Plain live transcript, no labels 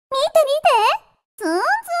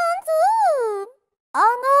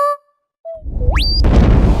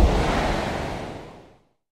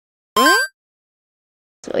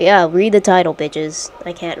yeah, read the title, bitches.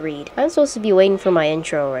 I can't read. I'm supposed to be waiting for my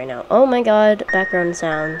intro right now. Oh my god, background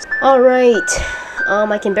sounds. Alright.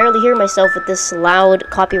 I can barely hear myself with this loud,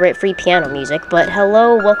 copyright-free piano music, but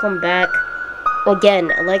hello, welcome back.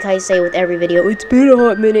 Again, like I say with every video, it's been a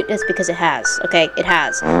hot minute. It's because it has, okay? It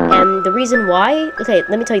has. And the reason why, okay,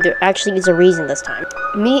 let me tell you, there actually is a reason this time.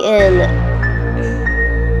 Me and...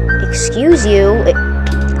 Excuse you.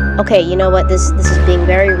 Okay, you know what, this is being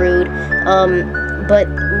very rude. But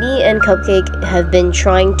me and Cupcake have been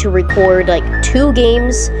trying to record, like, 2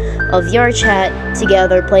 games of VRchat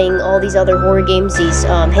together, playing all these other horror games, these,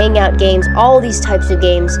 hangout games, all these types of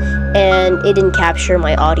games, and it didn't capture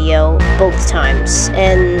my audio both times,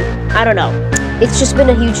 and I don't know. It's just been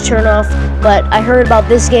a huge turnoff, but I heard about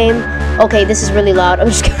this game. Okay, this is really loud. I'm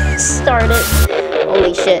just gonna start it.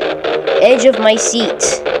 Holy shit. Edge of my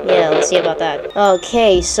seat. Yeah, let's see about that.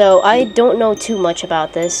 Okay, so I don't know too much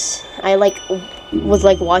about this. I, was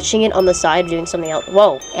watching it on the side doing something else.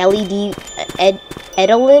 Whoa, LED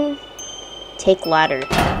Edelin? Take ladder.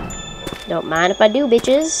 Don't mind if I do,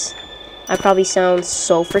 bitches. I probably sound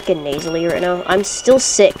so freaking nasally right now. I'm still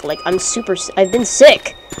sick. Like, I've been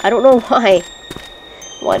sick. I don't know why.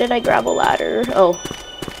 Why did I grab a ladder? Oh.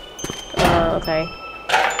 Okay.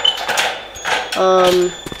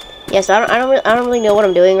 Yes, I don't really know what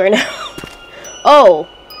I'm doing right now. Oh!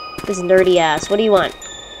 This nerdy ass. What do you want?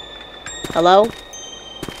 Hello?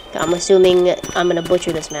 I'm assuming I'm gonna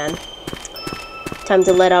butcher this man. Time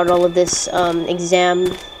to let out all of this,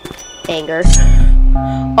 exam anger.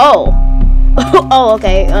 Oh! Oh,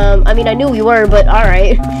 okay. I mean, I knew we were, but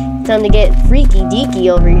alright. Time to get freaky deaky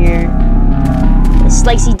over here.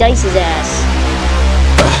 Slicey dice his ass.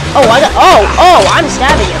 Oh, oh, I'm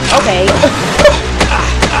stabbing him. Okay.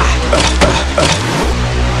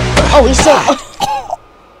 Oh, he's so...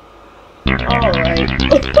 Alright.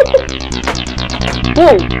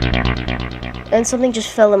 Whoa! And something just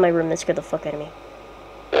fell in my room and scared the fuck out of me.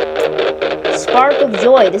 Spark of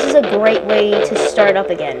joy. This is a great way to start up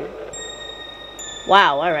again.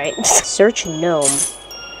 Wow, alright. Search gnome.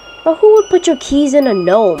 But who would put your keys in a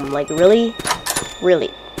gnome? Like, really? Really?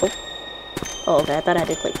 Oh, okay, I thought I had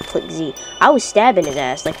to click Z. I was stabbing his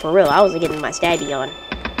ass, like, for real. I was getting my stabby on.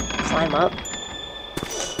 Climb up.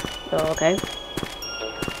 Oh, okay.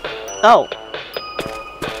 Oh.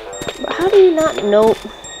 How do you not know?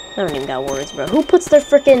 I don't even got words, bro. Who puts their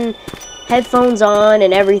freaking headphones on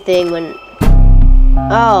and everything when...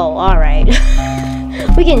 Oh, alright.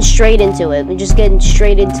 We're getting straight into it. We're just getting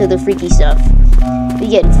straight into the freaky stuff. We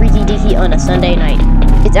getting freaky deaky on a Sunday night.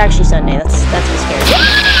 It's actually Sunday. That's what's scary.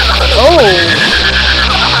 Oh!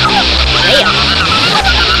 Damn!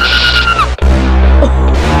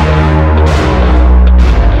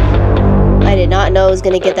 I did not know it was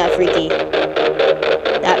gonna get that freaky.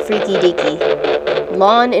 That freaky deaky.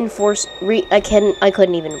 Lawn enforce... I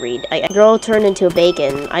couldn't even read. Girl turned into a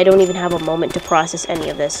bacon. I don't even have a moment to process any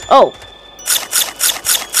of this. Oh!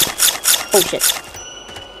 Oh, shit.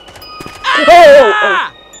 Oh!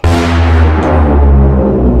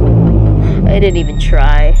 I didn't even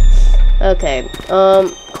try. Okay.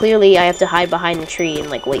 Clearly I have to hide behind the tree and,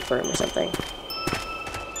 like, wait for him or something.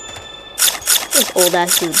 This old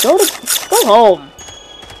ass dude. Go home.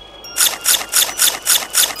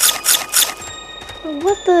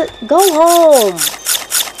 What the? Go home.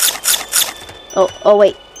 Oh,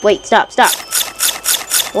 wait, stop.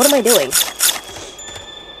 What am I doing?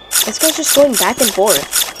 This guy's just going back and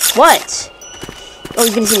forth. What? Oh,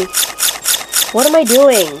 he's gonna see me. What am I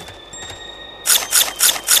doing?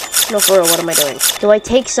 No, for real, what am I doing? Do I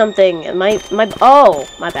take something? Oh,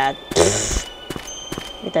 my bad.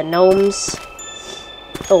 With the gnomes.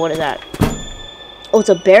 Oh, what is that? Oh, it's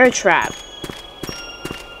a bear trap.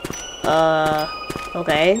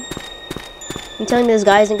 Okay. You telling me this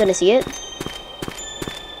guy isn't gonna see it?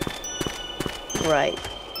 Right.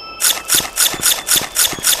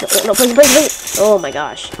 No, please. Oh my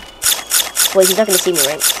gosh. Wait, he's not gonna see me,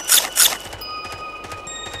 right?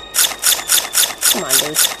 Come on,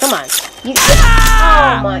 dude. Come on. You.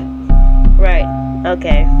 Oh my. Right.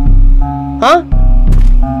 Okay. Huh?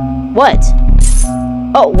 What?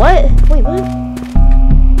 Oh, what? Wait, what?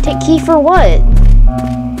 Take key for what?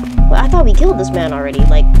 Well, I thought we killed this man already.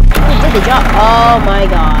 Like, we did the job. Oh my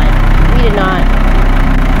god. We did not.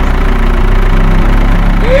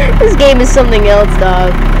 This game is something else,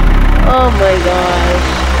 dog. Oh my gosh.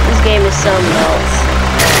 This game is something else.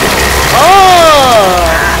 Oh!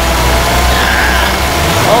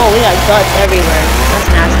 Oh, we got guts everywhere. That's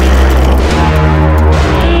nasty.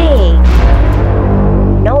 Dang.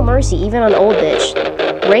 No mercy, even on old bitch.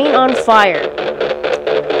 Rain on fire.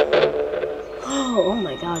 Oh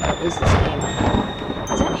my god, what is this game?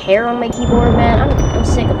 Is that hair on my keyboard, man. I'm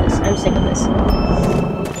sick of this. I'm sick of this.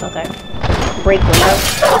 Okay. Break window.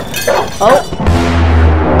 Oh.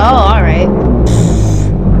 Oh, alright.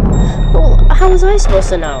 Well, how was I supposed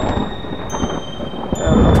to know?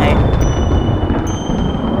 Okay.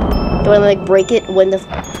 Do I, like, break it when the...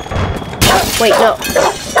 Wait, no.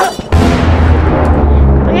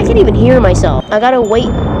 Like, I can't even hear myself. I gotta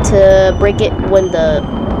wait to break it when the...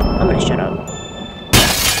 I'm gonna shut up.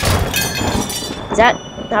 Is that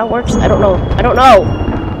how it works? I don't know. I don't know!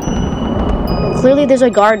 Well, clearly there's a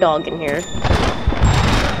guard dog in here.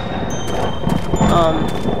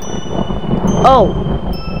 Oh!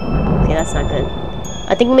 Okay, that's not good.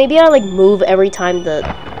 I think maybe I, like, move every time the...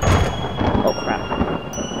 Oh, crap.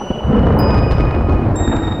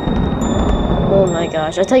 Oh my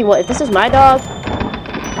gosh. I tell you what, if this was my dog,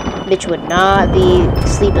 bitch would not be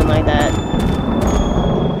sleeping like that.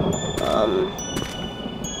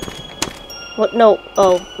 What? No.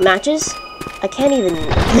 Oh, matches? I can't even...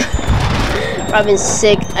 I've been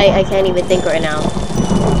sick. I can't even think right now.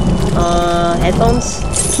 Headphones?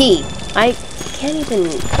 Key. I can't even...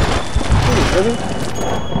 Really?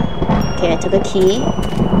 Okay, I took a key.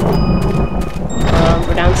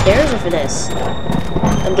 For downstairs or for this?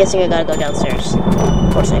 I'm guessing I gotta go downstairs.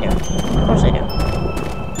 Of course I do. Of course I do.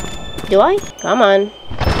 Do I? Come on.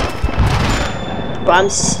 Bro, I'm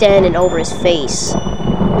standing over his face.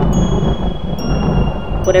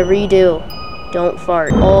 Whatever you do, don't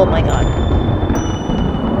fart. Oh my god.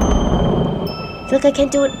 I feel like I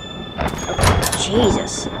can't do it. Oh,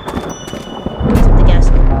 Jesus. The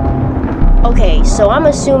gas. Okay, so I'm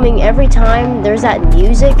assuming every time there's that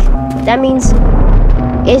music, that means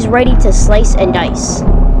it's ready to slice and dice.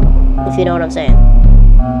 If you know what I'm saying.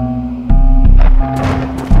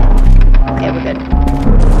 Okay, we're good.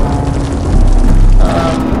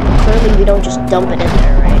 Clearly we don't just dump it in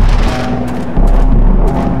there, right?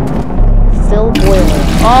 Fill boiler.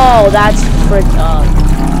 Oh, that's frick up.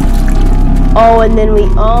 Oh, and then we...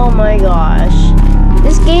 Oh my gosh.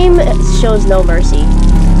 This game shows no mercy.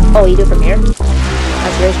 Oh, you do it from here?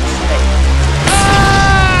 That's very specific.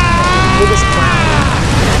 Biggest clown.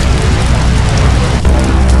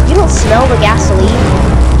 You don't smell the gasoline?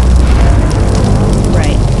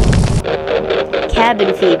 Right.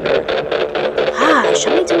 Cabin fever. Gosh,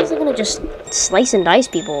 how many times are they gonna just slice and dice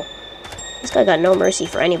people? This guy got no mercy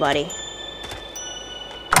for anybody.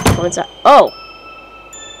 Go inside. Oh!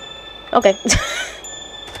 Okay.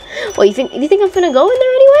 Well, you think I'm finna go in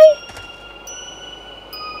there anyway?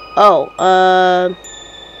 Oh, oh.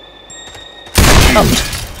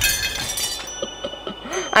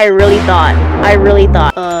 I really thought.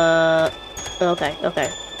 Okay.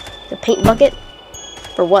 The paint bucket?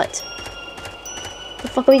 For what? The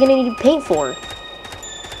fuck are we gonna need paint for?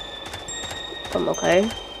 Okay.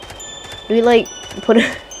 Do we, like, put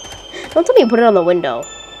it... Don't tell me you put it on the window.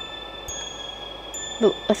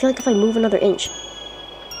 But I feel like if I move another inch...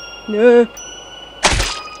 No.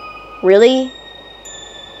 Really?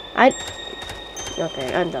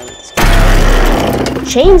 Okay, I'm done with this game.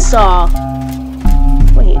 Chainsaw!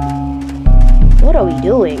 Wait. What are we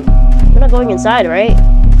doing? We're not going inside, right?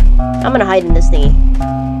 I'm gonna hide in this thingy.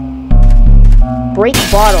 Break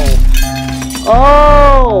bottle.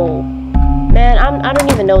 Oh! Man, I don't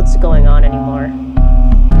even know what's going on anymore.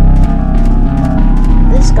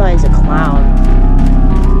 This guy's a clown.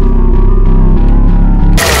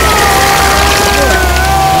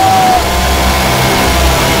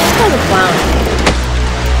 This guy's a clown.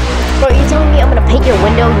 Bro, are you telling me I'm gonna paint your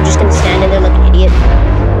window and you're just gonna stand in there like an idiot?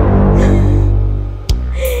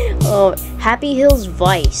 Oh, Happyhills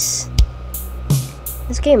Vice.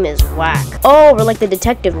 This game is whack. Oh, we're like the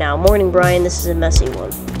detective now. Morning, Brian. This is a messy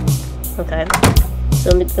one. Okay.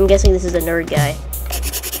 So I'm guessing this is a nerd guy.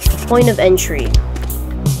 Point of entry.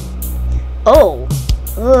 Oh.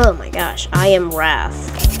 Oh my gosh. I am Raph.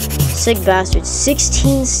 Sick bastard.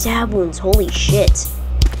 16 stab wounds. Holy shit.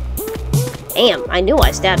 Damn. I knew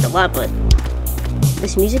I stabbed a lot, but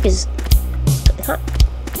this music is... kind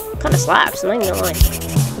of slaps. I'm not even gonna lie.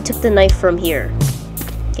 I took the knife from here.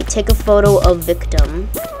 Okay, take a photo of victim.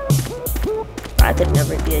 I could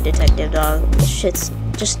never be a detective, dog. This shit's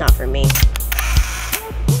just not for me.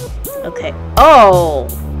 Okay. Oh!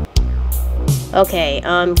 Okay,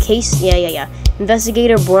 case... Yeah.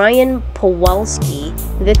 Investigator Brian Powalski.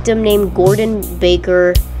 Victim named Gordon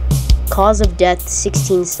Baker. Cause of death,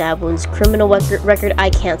 16 stab wounds. Criminal record, I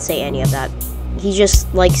can't say any of that. He just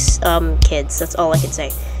likes, kids. That's all I can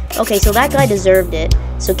say. Okay, so that guy deserved it.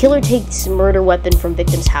 So killer takes murder weapon from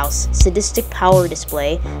victim's house. Sadistic power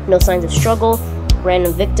display. No signs of struggle.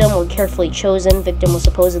 Random victim were carefully chosen. Victim was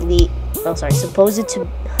supposed to...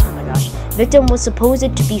 Oh my gosh. Victim was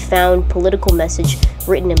supposed to be found. Political message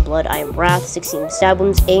written in blood. I am wrath. 16 stab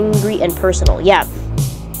wounds. Angry and personal. Yeah.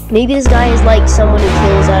 Maybe this guy is like someone who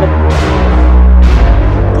kills out of...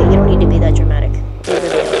 Okay, you don't need to be that dramatic.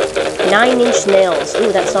 9-inch nails.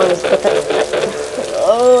 Ooh, that song is...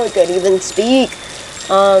 Oh, I can't even speak.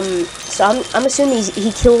 So I'm assuming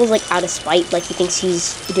he kills, like, out of spite. Like, he thinks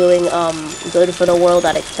he's doing, good for the world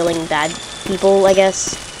out of killing bad people, I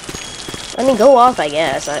guess. I mean, go off, I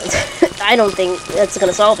guess. I don't think that's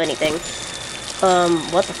gonna solve anything.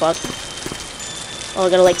 What the fuck? Oh, I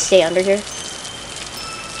gotta, like, stay under here?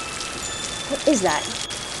 What is that?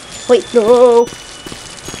 Wait, no!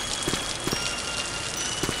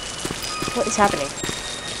 What is happening?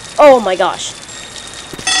 Oh my gosh.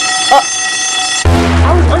 Oh!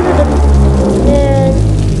 I was under the... Man...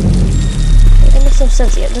 That makes no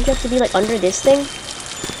sense yet. Don't you have to be, like, under this thing?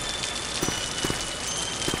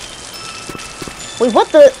 What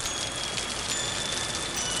the?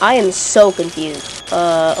 I am so confused.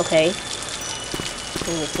 Okay.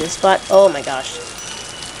 Move to this spot. Oh my gosh.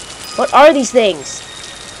 What are these things?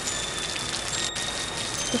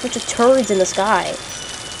 There's a bunch of turds in the sky.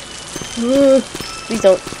 Please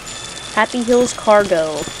don't. Happyhills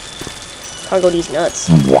cargo. Cargo these nuts.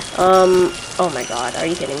 Oh my god. Are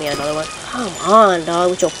you kidding me? Another one? Come on,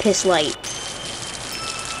 dog, with your piss light.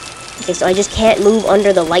 Okay, so I just can't move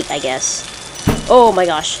under the light, I guess. Oh my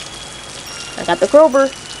gosh. I got the crowbar.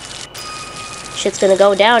 Shit's gonna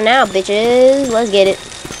go down now, bitches. Let's get it.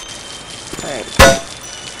 Alright.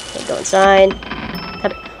 Okay, go inside.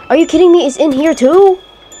 Are you kidding me? It's in here too?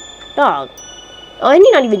 Dog. Oh, and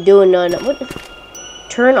you're not even doing none. What?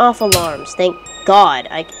 Turn off alarms. Thank God.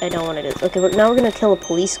 I don't want to do this. Okay, now we're gonna kill a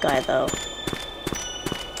police guy, though.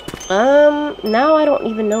 Now I don't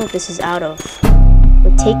even know if this is out of...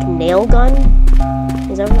 Take nail gun?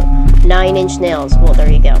 Is that what... 9-inch nails. Well, there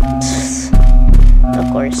you go. Of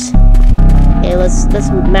course. Okay, let's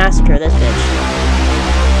massacre this bitch.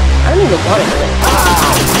 I don't even want to do it.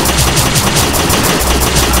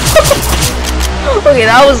 Okay,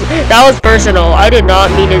 that was personal. I did not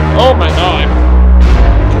mean it. Oh my god.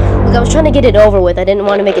 Look, I was trying to get it over with. I didn't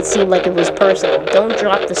want to make it seem like it was personal. Don't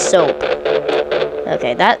drop the soap.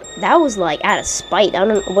 Okay, that was like out of spite. I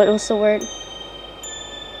don't. What was the word?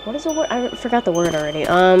 What is the word? I forgot the word already.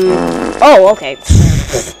 Oh, okay.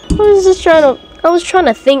 I was trying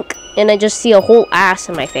to think, and I just see a whole ass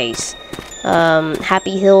in my face.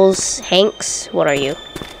 Happyhills Hanks, what are you?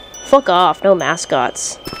 Fuck off, no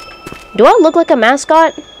mascots. Do I look like a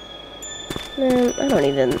mascot? Man, I don't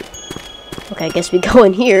even... Okay, I guess we go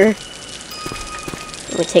in here.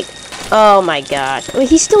 Let me take... Oh my gosh. I mean,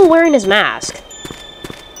 he's still wearing his mask.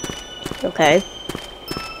 Okay.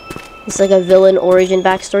 It's like a villain origin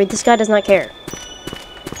backstory. This guy does not care.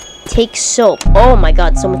 Take soap. Oh my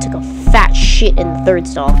god, someone took a fat shit in the third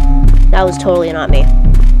stall. That was totally not me.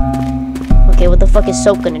 Okay, what the fuck is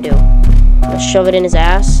soap gonna do? Gonna shove it in his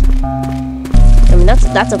ass? I mean, that's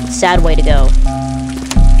a sad way to go.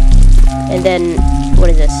 And then, what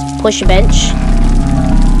is this? Push bench?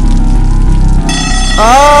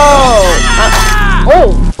 Oh!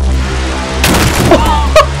 Oh!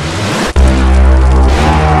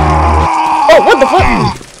 Oh, what the fuck?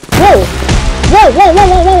 Whoa! Whoa, whoa, whoa,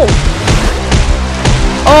 whoa, whoa!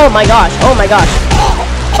 Oh my gosh, oh my gosh.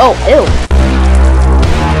 Oh, ew.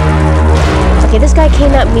 Okay, this guy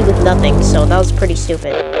came at me with nothing, so that was pretty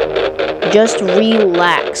stupid. Just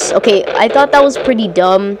relax. Okay, I thought that was pretty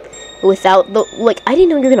dumb without the... Like, I didn't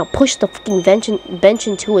know you were gonna push the fucking bench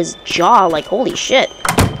into his jaw. Like, holy shit.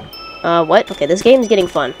 What? Okay, this game's getting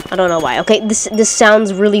fun. I don't know why. Okay, this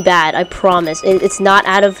sounds really bad, I promise. It's not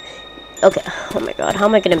out of... Okay, oh my god, how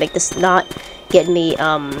am I gonna make this not get me,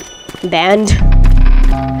 banned?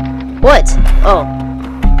 What? Oh.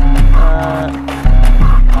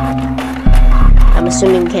 I'm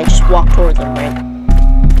assuming we can't just walk towards them, right?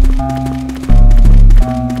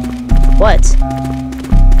 What?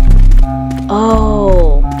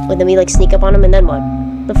 Oh. Wait, then we, like, sneak up on him, and then what?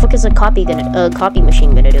 The fuck is a copy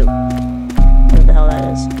machine gonna do? What the hell that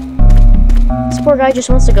is? This poor guy just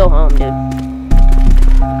wants to go home, dude.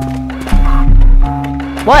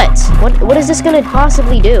 What? What is this gonna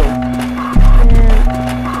possibly do?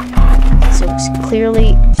 So it's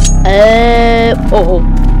clearly... Oh.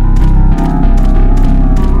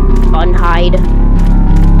 Unhide.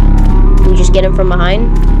 Can we just get him from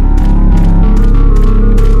behind?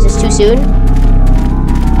 Is this too soon?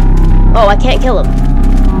 Oh, I can't kill him.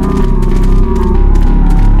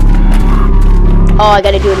 Oh, I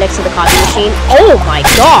gotta do it next to the copy machine. Oh my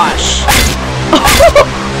gosh!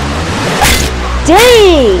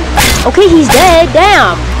 Dang! Okay, he's dead.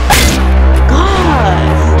 Damn!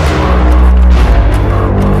 God!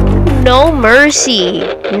 no mercy.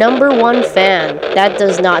 #1 fan. That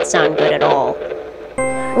does not sound good at all.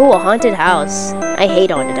 Ooh, a haunted house. I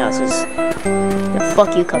hate haunted houses. Yeah,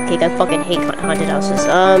 fuck you, Cupcake. I fucking hate haunted houses.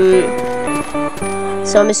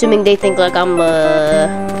 So I'm assuming they think like I'm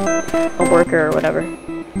a worker or whatever.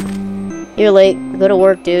 You're late. Go to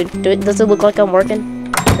work, dude. Does it look like I'm working,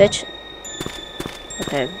 bitch?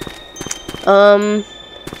 Okay.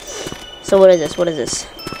 So what is this? What is this?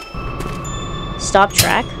 Stop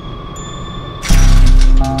track?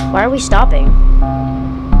 Why are we stopping?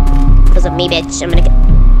 Because of me, bitch. I'm gonna get...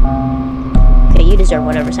 Okay, you deserve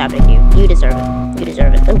whatever's happening to you. You deserve it. You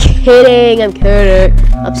deserve it. I'm kidding. I'm kidding.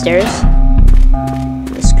 Upstairs.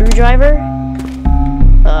 The screwdriver.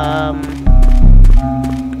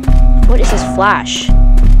 What is this flash?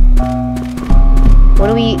 What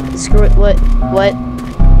do we screw it? What?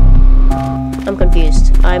 I'm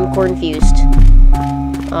confused. I'm confused.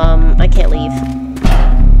 I can't leave.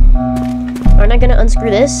 Aren't I gonna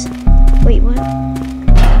unscrew this? Wait, what?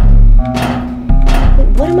 Wait,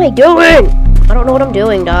 what am I doing? I don't know what I'm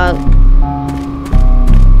doing, dog.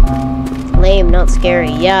 Lame, not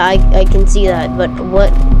scary. Yeah, I can see that, but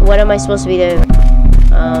what am I supposed to be doing?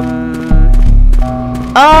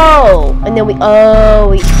 Oh! And then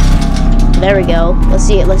there we go. Let's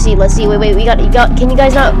see it, let's see. Wait, can you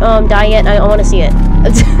guys not, die yet? I wanna see it.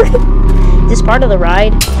 Is this part of the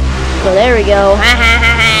ride? Oh, there we go. Ha ha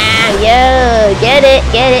ha ha! Yo, get it.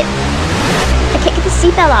 I can't get the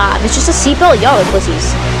seatbelt off. It's just a seatbelt? Y'all are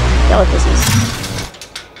pussies.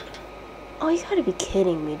 Oh, you gotta be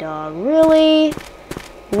kidding me, dog. Really?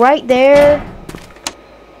 Right there?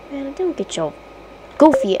 Man, don't get your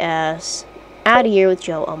goofy ass out of here with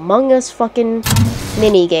your Among Us fucking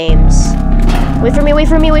mini games. Wait for me.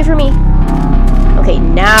 Okay,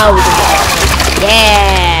 now we can get it.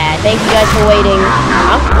 Yeah! Thank you guys for waiting.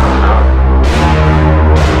 Huh?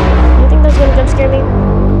 You think that's gonna jump scare me?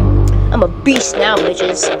 I'm a beast now,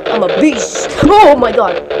 bitches. I'm a beast. Oh my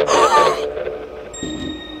god.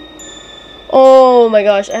 Oh my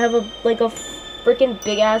gosh, I have a freaking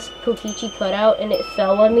big ass Kokichi cutout and it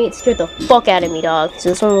fell on me. It scared the fuck out of me, dog. So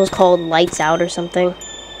this one was called Lights Out or something.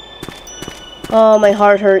 Oh, my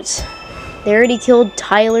heart hurts. They already killed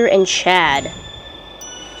Tyler and Chad.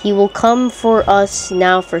 He will come for us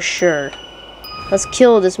now for sure. Let's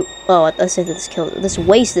kill this. Oh, let's say let's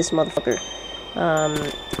waste this motherfucker.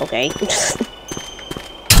 Okay.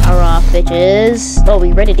 Power off, bitches. Oh,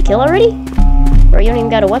 we ready to kill already? Bro, you don't even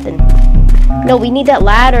got a weapon. No, we need that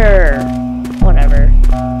ladder. Whatever.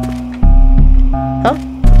 Huh?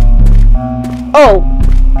 Oh.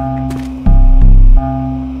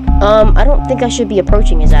 I don't think I should be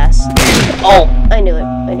approaching his ass. Oh, I knew it.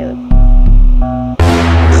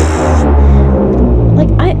 Like,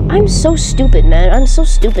 I'm so stupid, man. I'm so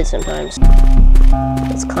stupid sometimes.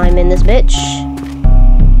 Let's climb in this bitch.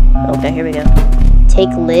 Okay, here we go.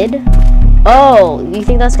 Take lid. Oh, you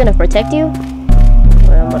think that's gonna protect you?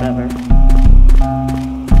 Well, whatever.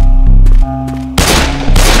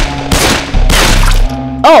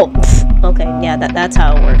 Oh! Okay, yeah, that's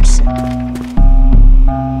how it works.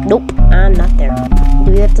 Nope, I'm not there.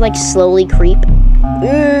 Do we have to, like, slowly creep?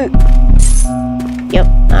 Yep,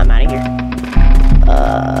 I'm out of here.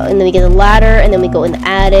 And then we get the ladder, and then we go in the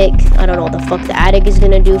attic. I don't know what the fuck the attic is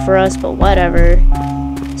gonna do for us, but whatever.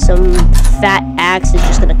 Some fat axe is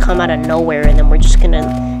just gonna come out of nowhere, and then we're just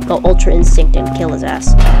gonna go Ultra Instinct and kill his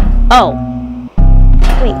ass. Oh!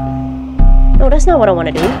 Wait. No, that's not what I want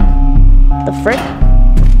to do. The frick?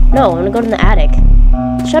 No, I'm gonna go to the attic.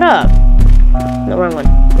 Shut up! No, wrong one.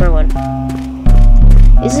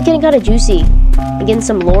 This is getting kind of juicy. I'm getting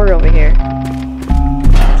some lore over here.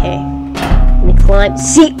 Okay. Let me climb.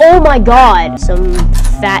 See? Oh my god! Some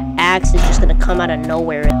fat axe is just gonna come out of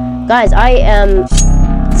nowhere. Guys,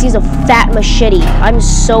 this is a fat machete. I'm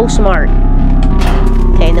so smart.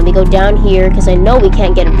 Okay, and then we go down here, because I know we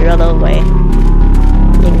can't get him through the other way.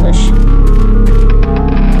 English.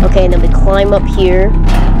 Okay, and then we climb up here.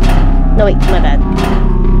 No, wait, my bad.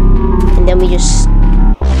 And then we just...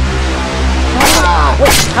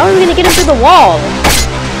 Wait, how are we gonna get him through the wall?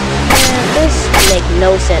 This makes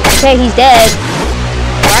no sense. Okay, he's dead.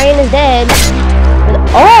 Brian is dead.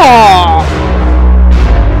 Oh!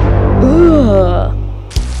 Ugh.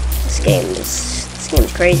 This game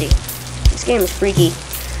is crazy. This game is freaky.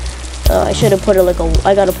 I should have put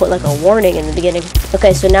I gotta put like a warning in the beginning.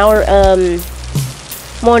 Okay, so now we're,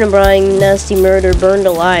 morning, Brian. Nasty murder, burned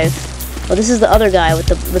alive. Oh, this is the other guy with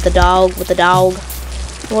the dog.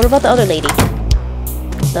 What about the other lady?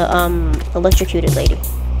 The electrocuted lady.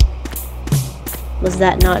 Was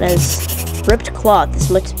that not as ripped cloth?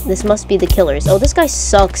 This must be the killers. Oh, this guy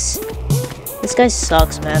sucks. This guy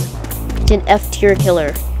sucks, man. anointed F-tier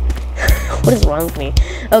killer. What is wrong with me?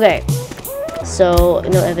 Okay, so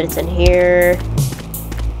no evidence in here.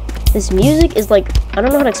 This music is like, I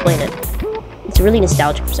don't know how to explain it. It's really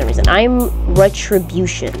nostalgic for some reason. I'm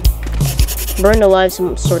retribution. Burned alive,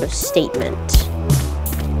 some sort of statement.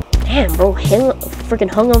 Damn, bro, freaking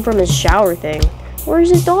hung him from his shower thing. Where's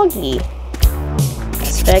his doggy?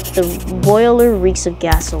 Inspect the boiler, reeks of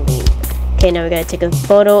gasoline. Okay, now we gotta take a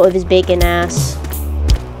photo of his bacon ass.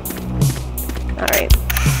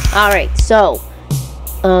 Alright, so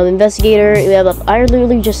investigator, we have I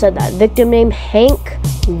literally just said that. Victim name Hank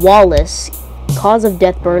Wallace. Cause of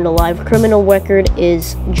death burned alive. Criminal record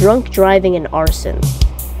is drunk driving and arson.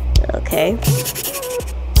 Okay.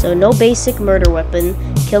 So no basic murder weapon.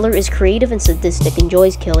 Killer is creative and sadistic.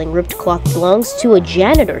 Enjoys killing. Ripped cloth belongs to a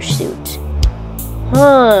janitor suit.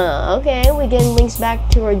 Huh. Okay, we getting links back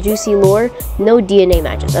to our juicy lore. No DNA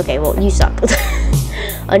matches. Okay, well, you suck.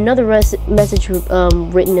 Another message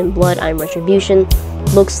written in blood. I'm retribution.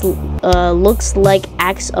 Looks like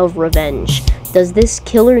acts of revenge. Does this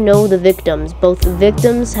killer know the victims? Both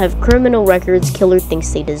victims have criminal records. Killer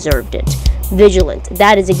thinks they deserved it. Vigilant.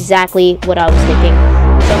 That is exactly what I was thinking.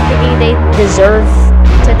 So I'm thinking they deserve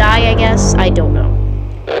to die, I guess. I don't know.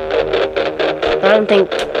 I don't think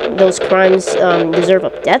those crimes deserve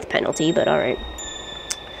a death penalty, but alright.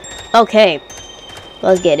 Okay.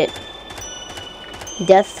 Let's get it.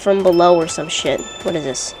 Death from below or some shit. What is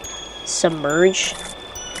this? Submerge?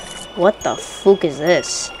 What the fuck is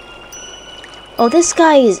this? Oh, this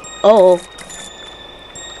guy is... Oh,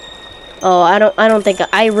 I don't think...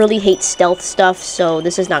 I really hate stealth stuff, so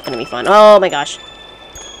this is not going to be fun. Oh my gosh.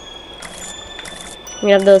 We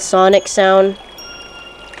have the sonic sound.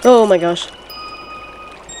 Oh my gosh.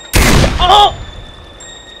 Oh!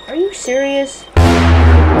 Are you serious?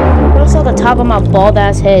 I saw the top of my bald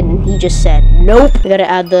ass head and he just said, nope. We gotta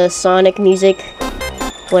add the sonic music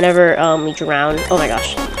whenever we drown. Oh my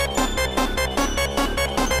gosh.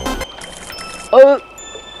 Oh!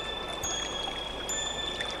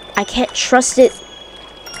 I can't trust it.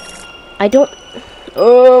 I don't...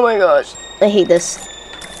 Oh my gosh. I hate this.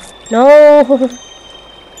 No!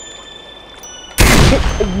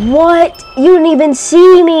 What? You didn't even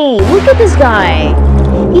see me! Look at this guy!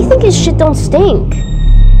 You think his shit don't stink?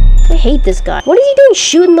 I hate this guy. What is he doing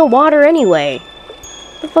shooting the water anyway?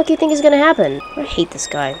 What the fuck do you think is gonna happen? I hate this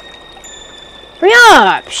guy. Hurry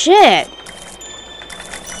up! Shit!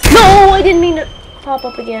 No! I didn't mean to pop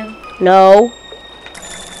up again. No.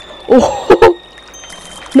 Oh.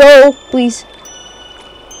 No, please.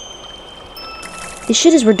 This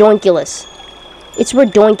shit is redonkulous. It's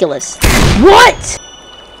redonkulous. What?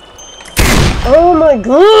 Oh my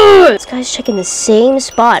god! This guy's checking the same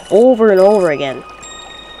spot over and over again.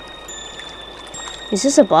 Is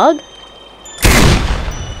this a bug?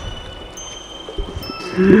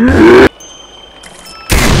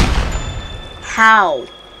 How?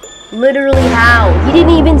 Literally how? He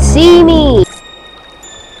didn't even see me!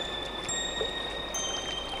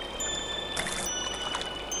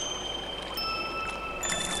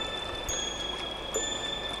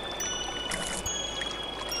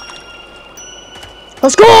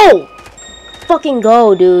 Let's go! Fucking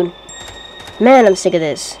go, dude. Man, I'm sick of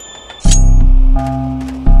this.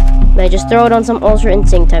 I just throw it on some Ultra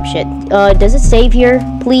Instinct type shit. Does it save here?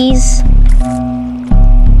 Please?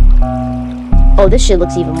 Oh, this shit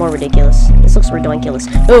looks even more ridiculous. This looks ridiculous.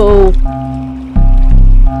 Oh!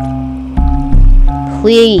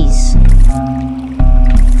 Please.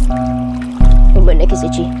 Oh, my neck is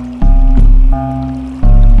itchy.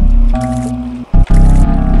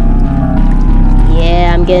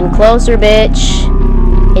 Yeah, I'm getting closer, bitch.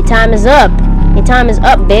 Your time is up. Your time is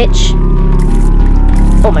up, bitch.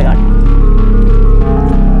 Oh my god.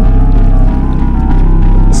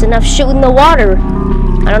 It's enough shooting the water.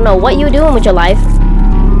 I don't know what you're doing with your life.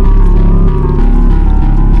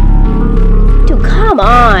 Dude, come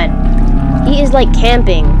on. He is like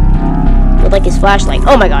camping with like his flashlight.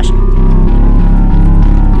 Oh my gosh.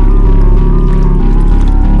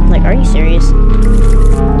 Like, are you serious?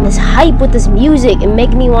 And this hype with this music, it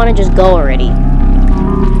make me want to just go already.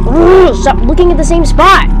 Ugh, stop looking at the same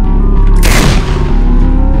spot.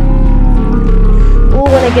 Ooh,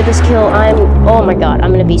 when I get this kill, oh my god,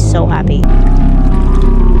 I'm gonna be so happy.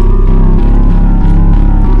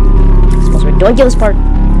 This was ridiculous part.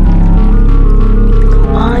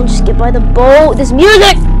 Come on, just get by the boat. This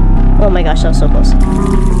music! Oh my gosh, that was so close.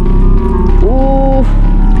 Ooh.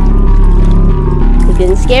 You're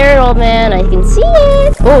getting scared, old man. I can see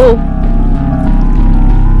it. Oh.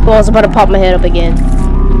 Oh, I was about to pop my head up again.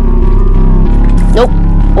 Nope.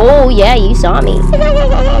 Oh, yeah, you saw me.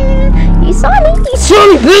 You saw me. You saw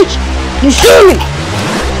me, bitch! You shoot me!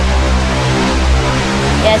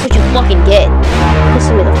 Yeah, that's what you fucking get.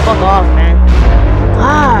 Pissing me the fuck off, man.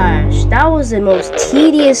 Gosh, that was the most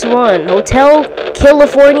tedious one. Hotel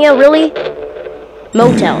California, really?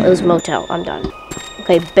 Motel. It was motel. I'm done.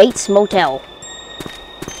 Okay, Bates Motel.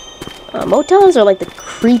 Motels are like the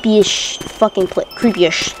creepiest fucking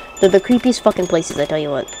creepiest. They're the creepiest fucking places, I tell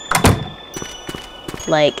you what.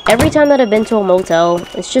 Like, every time that I've been to a motel,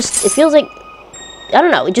 it's just, it feels like, I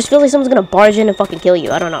don't know, it just feels like someone's gonna barge in and fucking kill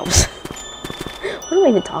you. I don't know. What am I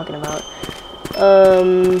even talking about?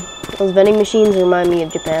 Those vending machines remind me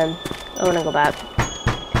of Japan. I wanna go back.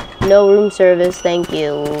 No room service, thank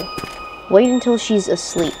you. Wait until she's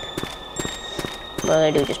asleep. What am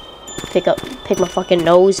I gonna do? Just pick my fucking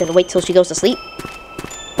nose and wait till she goes to sleep?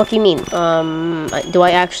 Fuck you mean? Do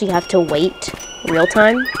I actually have to wait real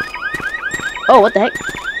time? Oh, what the heck?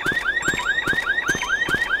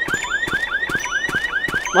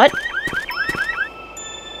 What?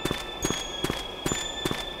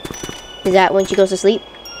 Is that when she goes to sleep?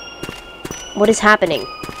 What is happening?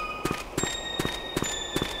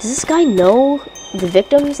 Does this guy know the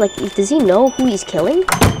victims? Like, does he know who he's killing?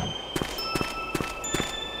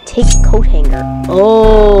 Take coat hanger.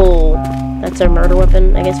 Oh, that's our murder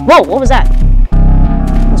weapon, I guess. Whoa, what was that?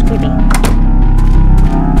 That was creepy.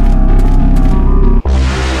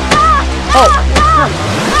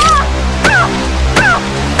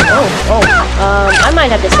 I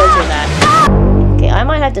might have to censor that. Okay, I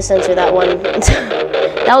might have to censor that one.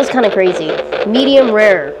 That was kind of crazy. Medium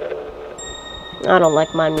rare. I don't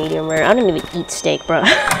like my medium rare. I don't even eat steak, bro.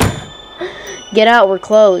 Get out, we're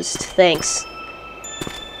closed. Thanks.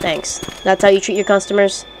 Thanks. That's how you treat your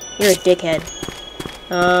customers? You're a dickhead.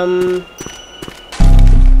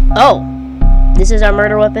 Oh! This is our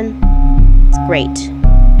murder weapon? It's great.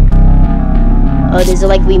 Oh, does it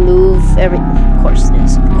like we move every... Of course it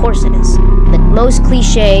is. Of course it is. The most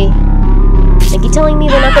cliche. Like, you're telling me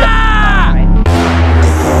they're not gonna... Alright.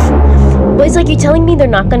 But it's like you're telling me they're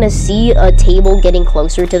not gonna see a table getting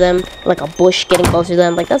closer to them. Like a bush getting closer to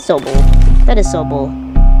them. Like, that's so bull. That is so bull.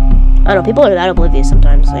 I don't know, people are that oblivious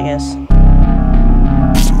sometimes, I guess.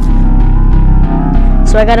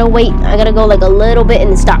 So I gotta wait. I gotta go like a little bit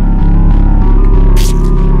and stop.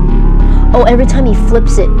 Oh, every time he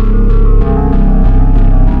flips it.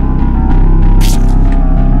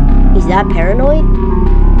 He's that paranoid?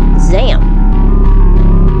 Zam.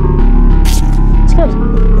 This guy I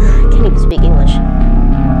can't even speak English.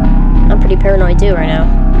 I'm pretty paranoid too right now.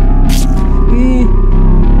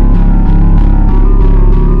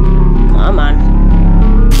 Come on.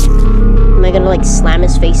 Am I gonna like slam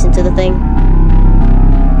his face into the thing?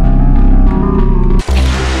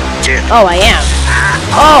 Oh, I am.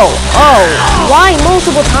 Oh, why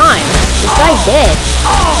multiple times? This guy's dead.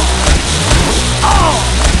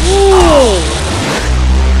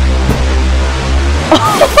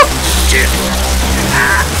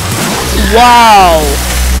 Wow.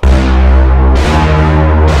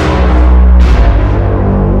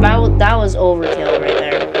 That was overkill right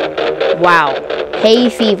there. Wow. Hay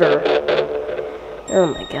fever. Oh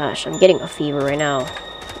my gosh, I'm getting a fever right now.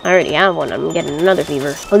 I already have one. I'm getting another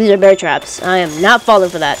fever. Oh, these are bear traps. I am not falling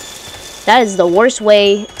for that. That is the worst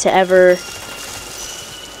way to ever...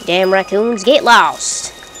 Damn raccoons, get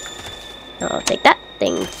lost. I'll take that.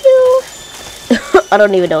 Thank you. I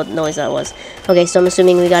don't even know what noise that was. Okay, so I'm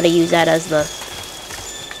assuming we gotta use that as the...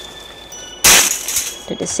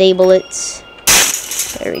 to disable it.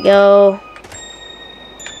 There we go.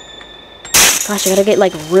 Gosh, I gotta get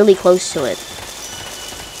like really close to it.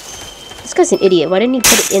 This guy's an idiot. Why didn't he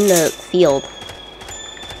put it in the field?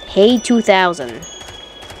 Hey, 2000.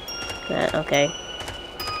 Okay.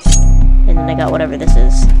 And then I got whatever this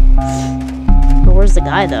is. But where's the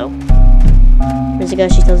guy, though? Where's the guy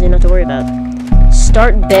she tells you not to worry about?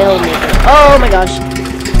 Start bail maker. Oh my gosh.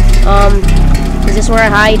 Is this where I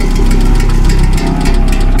hide?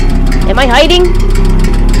 Am I hiding?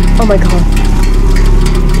 Oh my god.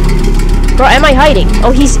 Bro, am I hiding?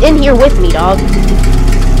 Oh, he's in here with me, dog.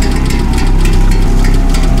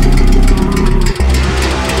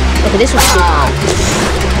 Okay, this was stupid.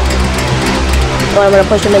 Oh, I'm gonna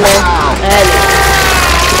push him in there. And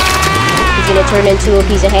he's gonna turn into a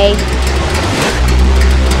piece of hay.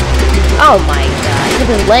 Oh my god. With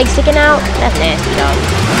his legs sticking out? That's nasty, dog.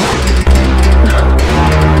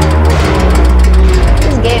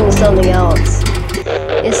 This game is something else.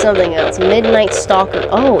 It's something else. Midnight Stalker.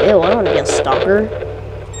 Oh, ew, I don't want to be a stalker.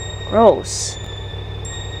 Gross.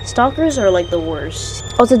 Stalkers are like the worst.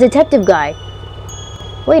 Oh, it's a detective guy.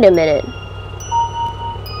 Wait a minute.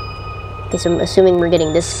 Okay, so I'm assuming we're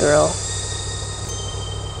getting this girl.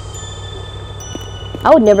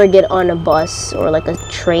 I would never get on a bus or like a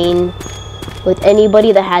train with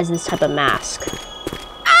anybody that has this type of mask.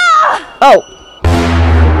 Oh!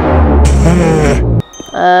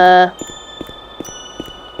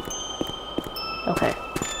 Okay.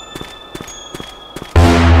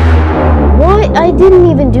 What? I didn't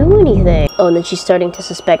even do anything. Oh, and then she's starting to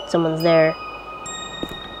suspect someone's there.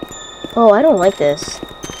 Oh, I don't like this.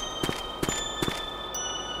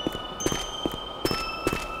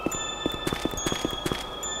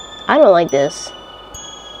 I don't like this.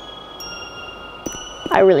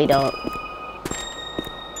 I really don't.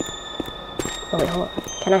 Oh wait, hold on.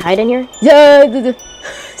 Can I hide in here? Yeah.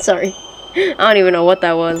 Sorry. I don't even know what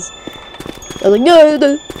that was. I was like,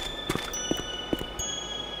 no.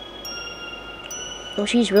 Oh,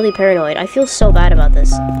 she's really paranoid. I feel so bad about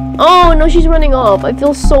this. Oh no, she's running off. I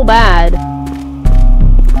feel so bad.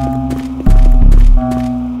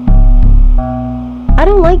 I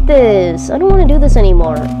don't like this. I don't want to do this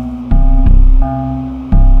anymore.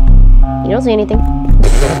 You don't say anything.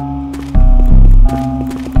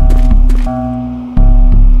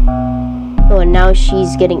 Oh, and now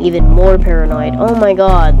she's getting even more paranoid. Oh my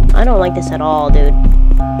god. I don't like this at all, dude.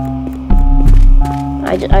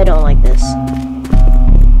 I don't like this.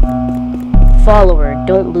 Follow her.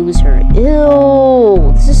 Don't lose her.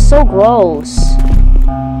 Ew. This is so gross.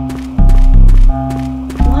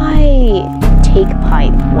 Why? Take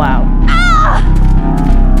pipe. Wow.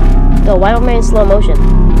 Oh, why am I in slow motion?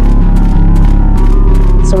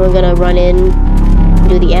 Someone gonna run in,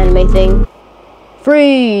 do the anime thing.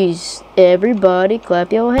 Freeze! Everybody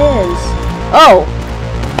clap your hands. Oh!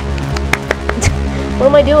 What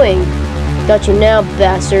am I doing? Got you now,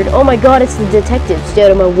 bastard. Oh my god, it's the detective. Stay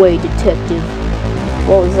out of my way, detective.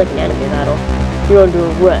 Well, it's like an anime battle. You're under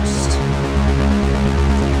arrest.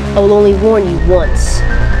 I will only warn you once.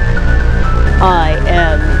 I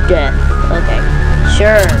am death. Okay.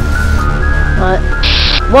 Sure.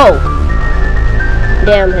 Whoa!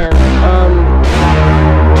 Damn him.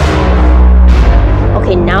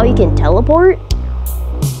 Okay, now he can teleport?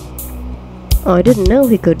 Oh, I didn't know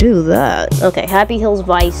he could do that. Okay, Happyhills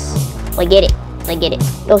Vice. I get it. I get it.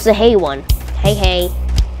 Oh, it's the hay one. Hey, hey.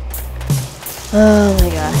 Oh my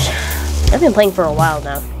gosh. I've been playing for a while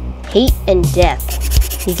now. Hate and death.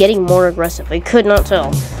 He's getting more aggressive. I could not tell.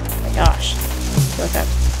 Oh my gosh. Okay.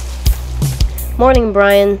 Morning,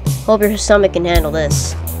 Brian. Hope your stomach can handle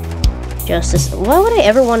this. Justice. Why would I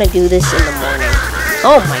ever want to do this in the morning?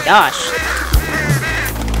 Oh my gosh.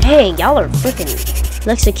 Hey, y'all are freaking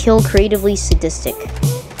likes to kill creatively sadistic.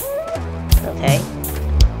 Okay.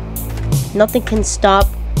 Nothing can stop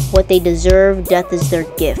what they deserve. Death is their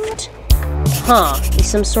gift. Huh. He's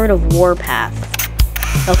some sort of warpath.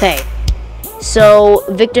 Okay. So,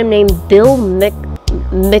 victim named Bill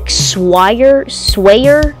McSwire?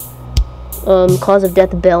 Swayer? Cause of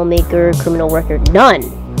death, bail maker, criminal record.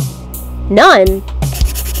 None. None?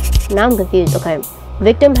 Now I'm confused. Okay.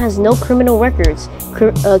 Victim has no criminal records.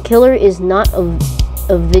 Killer is not a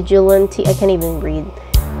vigilante. I can't even read.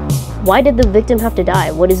 Why did the victim have to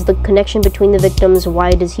die? What is the connection between the victims?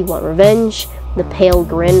 Why does he want revenge? The pale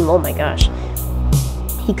grin. Oh my gosh.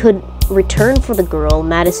 He could return for the girl,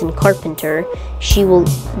 Madison Carpenter. She will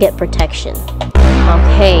get protection.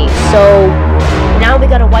 Okay, so now we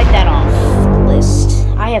gotta wipe that off the list.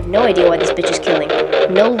 I have no idea why this bitch is killing.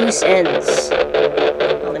 No loose ends.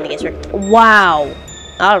 Oh, let me guess. Wow.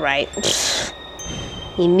 Alright.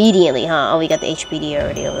 Immediately, huh? Oh, we got the HPD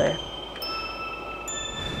already over there.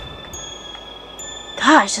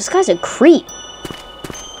 Gosh, this guy's a creep.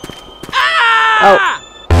 Oh.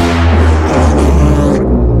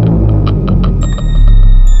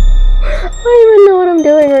 I don't even know what I'm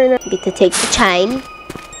doing right now. Get to take the chain.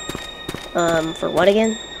 For what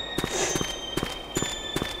again?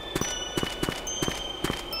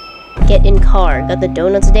 Get in car. Got the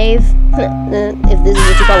donuts, Dave? If this is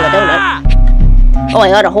what you call a donut. Oh, I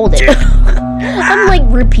gotta hold it. I'm like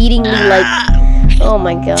repeatingly like, oh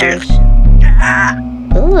my gosh.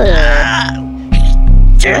 Ugh.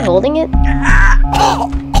 Am I holding it?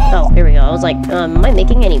 Oh, here we go. I was like, am I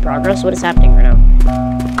making any progress? What is happening right now?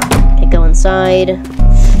 Okay, go inside.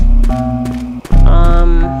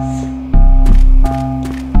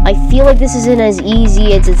 I feel like this isn't as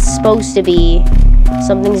easy as it's supposed to be.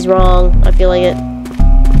 Something's wrong. I feel like it.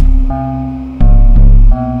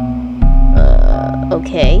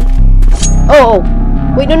 Okay. Oh!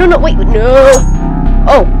 Wait, no, wait, no!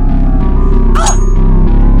 Oh!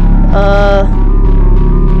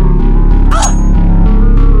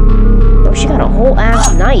 Oh, she got a whole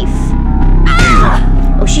ass knife.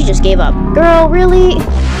 Oh, she just gave up. Girl, really?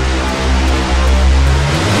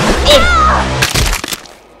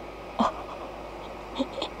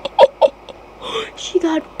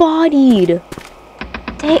 bodied.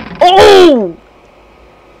 Dang. Oh!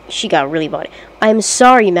 She got really bodied. I'm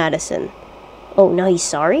sorry, Madison. Oh, now he's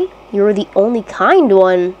sorry? You were the only kind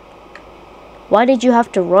one. Why did you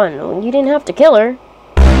have to run? Well, you didn't have to kill her.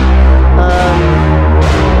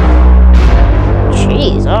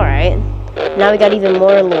 Jeez, alright. Now we got even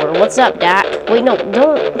more lore. What's up, Dak? Wait, no,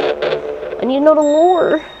 don't. I need to know the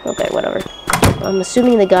lore. Okay, whatever. I'm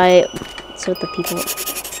assuming the guy... What's with the people?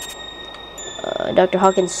 Dr.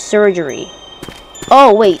 Hawkins' surgery.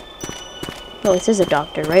 Oh, wait. No, this is a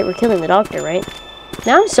doctor, right? We're killing the doctor, right?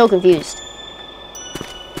 Now I'm so confused.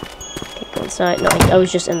 Okay, go inside. No, I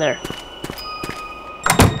was just in there.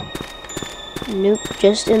 Nope,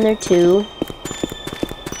 just in there too.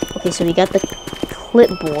 Okay, so we got the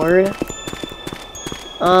clipboard.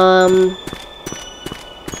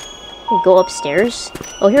 Go upstairs.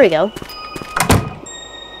 Oh, here we go.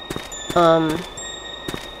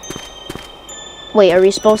 Wait, are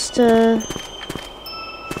we supposed to...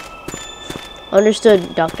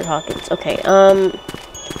 Understood, Dr. Hawkins. Okay, I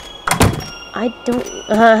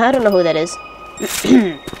don't know who that is.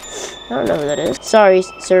 I don't know who that is. Sorry,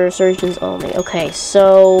 sir, surgeons only. Okay,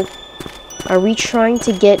 so... Are we trying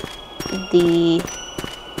to get the...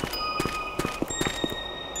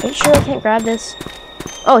 Are you sure I can't grab this?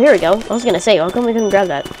 Oh, here we go. I was gonna say, how come we couldn't grab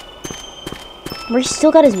that? We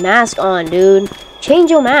still got his mask on, dude.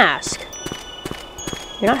 Change your mask.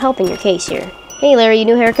 You're not helping your case here. Hey, Larry, you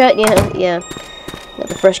new haircut? Yeah. Got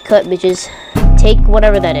the fresh cut, bitches. Take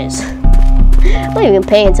whatever that is. I'm not even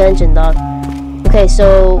paying attention, dog. Okay,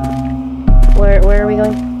 so... Where are we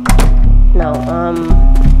going? No,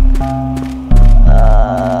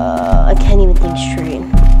 I can't even think straight.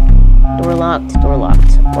 Door locked, of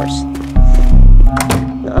course.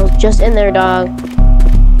 No, I was just in there, dog.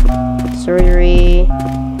 Surgery.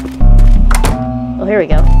 Oh, here we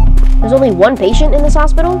go. There's only one patient in this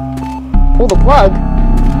hospital? Pull the plug.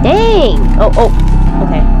 Dang! Oh,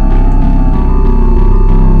 okay.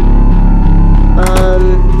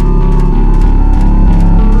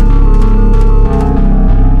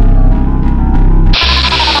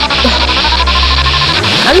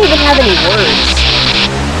 I don't even have any words.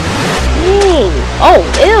 Dang! Oh,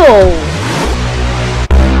 ew!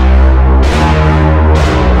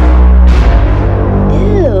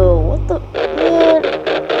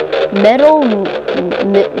 Metal,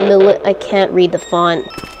 I can't read the font.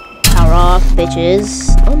 Power off, bitches.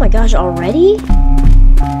 Oh my gosh, already?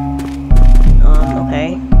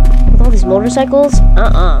 Okay. With all these motorcycles?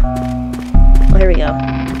 Oh, here we go.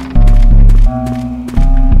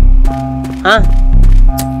 Huh?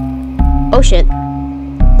 Oh shit.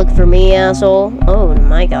 Look for me, asshole. Oh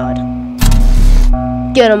my god.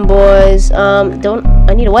 Get 'em, boys. I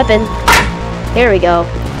need a weapon. Here we go.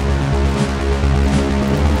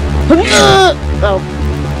 Oh,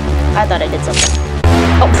 I thought I did something.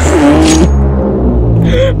 Oh,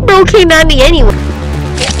 bro came at me anyway.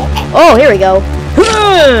 Oh, here we go.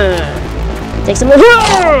 Take some.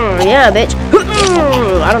 Yeah, bitch.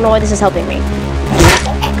 I don't know why this is helping me.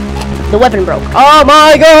 The weapon broke. Oh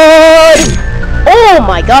my god! Oh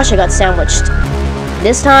my gosh, I got sandwiched.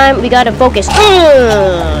 This time we gotta focus.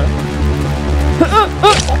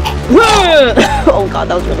 Oh god,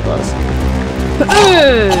 that was really close.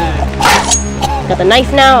 Got the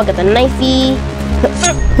knife now. I got the knifey.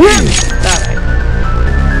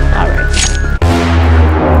 Alright.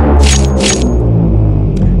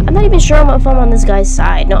 I'm not even sure if I'm on this guy's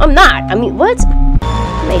side. No, I'm not. I mean, what?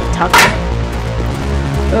 I made it talk.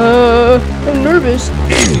 I'm nervous.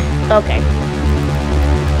 Okay.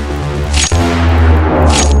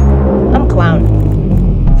 I'm a clown.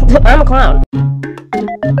 I'm a clown.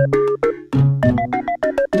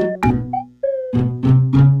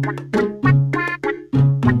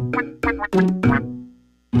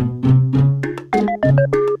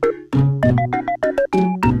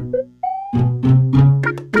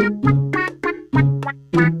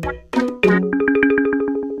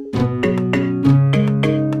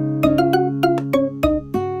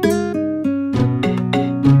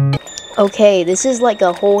 Okay, this is like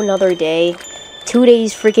a whole nother day. 2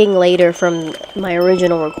 days freaking later from my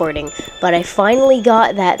original recording. But I finally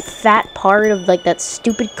got that fat part of like that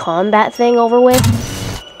stupid combat thing over with.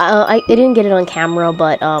 I didn't get it on camera,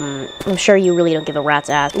 but I'm sure you really don't give a rat's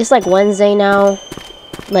ass. It's like Wednesday now.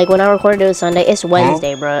 Like when I recorded it was Sunday, it's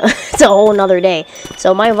Wednesday, bro. It's a whole nother day.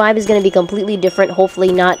 So my vibe is gonna be completely different.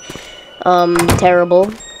 Hopefully not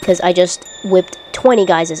terrible, because I just whipped 20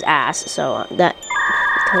 guys' ass. So that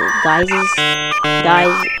guys. I'm just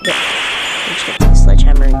gonna take a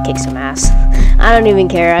sledgehammer and kick some ass. I don't even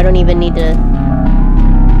care. I don't even need to.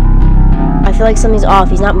 I feel like something's off.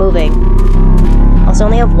 He's not moving. Also, I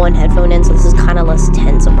only have one headphone in, so this is kind of less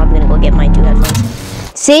tense. I'm probably gonna go get my 2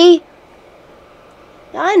 headphones. See?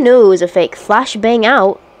 I knew it was a fake. Flashbang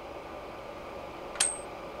out.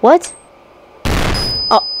 What?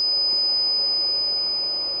 Oh.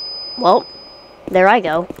 Well, there I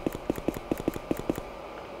go.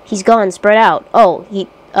 He's gone, spread out. Oh,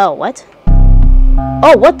 oh, what?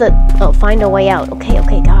 Oh, what the? Oh, find a way out. Okay,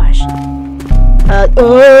 okay, gosh.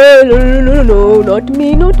 No, not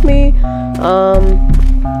me, not me.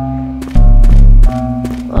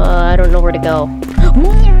 I don't know where to go.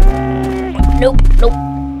 Nope, nope.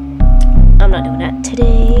 I'm not doing that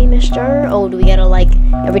today, mister. Oh, do we gotta, like,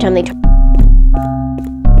 every time they turn?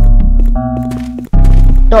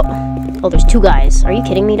 Oh, there's 2 guys. Are you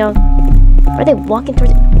kidding me, dog? Are they walking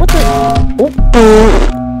towards it? What the? Oh.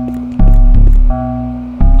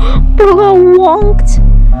 Bro got wonked.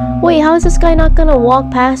 Wait, how is this guy not gonna walk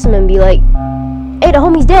past him and be like, hey, the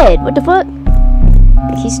homie's dead? What the fuck?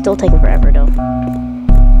 He's still taking forever, though.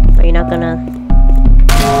 Are you not gonna?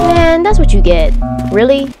 Man, that's what you get.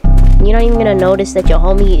 Really? You're not even gonna notice that your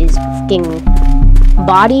homie is fucking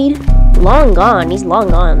bodied? Long gone. He's long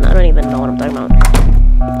gone. I don't even know what I'm talking about.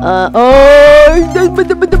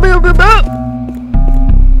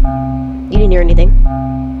 You didn't hear anything.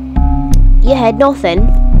 You had nothing.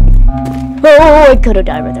 Oh, I could have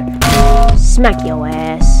died right there. Smack your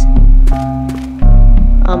ass.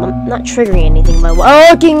 I'm not triggering anything by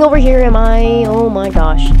walking over here, am I? Oh my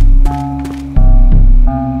gosh.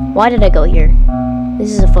 Why did I go here?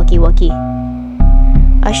 This is a fucky wucky.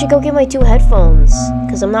 I should go get my 2 headphones,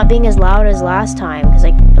 because I'm not being as loud as last time, because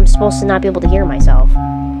I'm supposed to not be able to hear myself.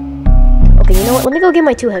 Okay, you know what? Let me go get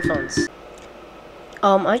my 2 headphones.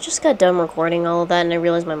 I just got done recording all of that, and I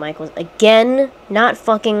realized my mic was, again, not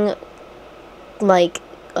fucking, like,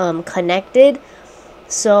 connected.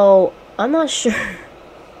 So, I'm not sure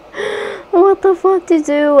what the fuck to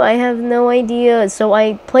do. I have no idea. So,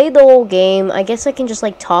 I played the whole game. I guess I can just,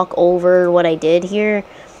 like, talk over what I did here,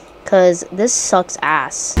 because this sucks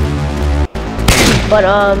ass. But,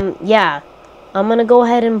 yeah. I'm gonna go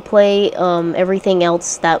ahead and play everything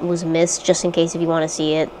else that was missed, just in case if you want to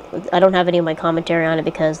see it. I don't have any of my commentary on it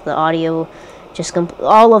because the audio just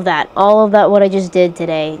all of that what I just did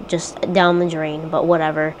today, just down the drain. But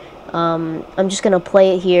whatever. I'm just gonna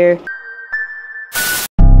play it here.